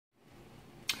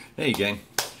Hey gang.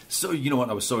 So you know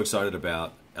what, I was so excited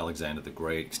about Alexander the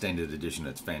Great Extended Edition.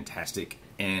 It's fantastic.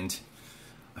 And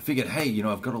I figured, hey, you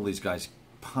know, I've got all these guys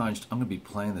punched. I'm going to be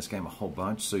playing this game a whole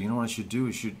bunch. So you know what I should do?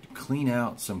 I should clean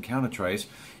out some counter trays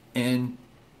and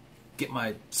get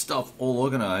my stuff all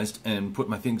organized and put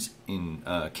my things in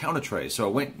counter trays. So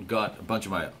I went and got a bunch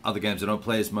of my other games I don't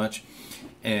play as much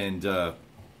and got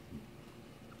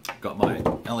my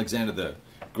Alexander the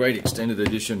Great Extended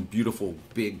Edition, beautiful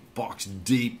big box,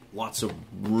 deep, lots of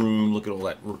room. Look at all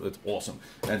that, it's awesome.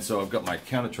 And so I've got my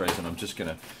counter trays and I'm just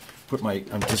gonna put my,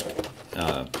 try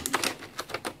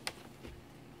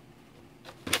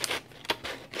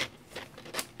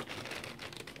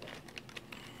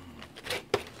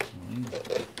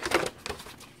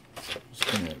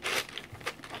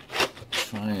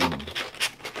and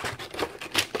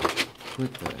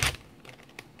put the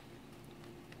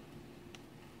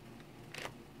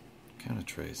counter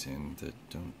trays in that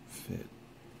don't fit.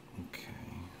 Okay,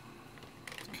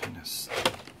 kind of stuck.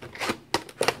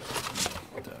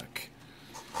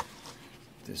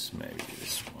 This maybe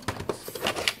this one.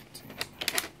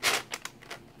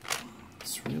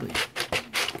 It's really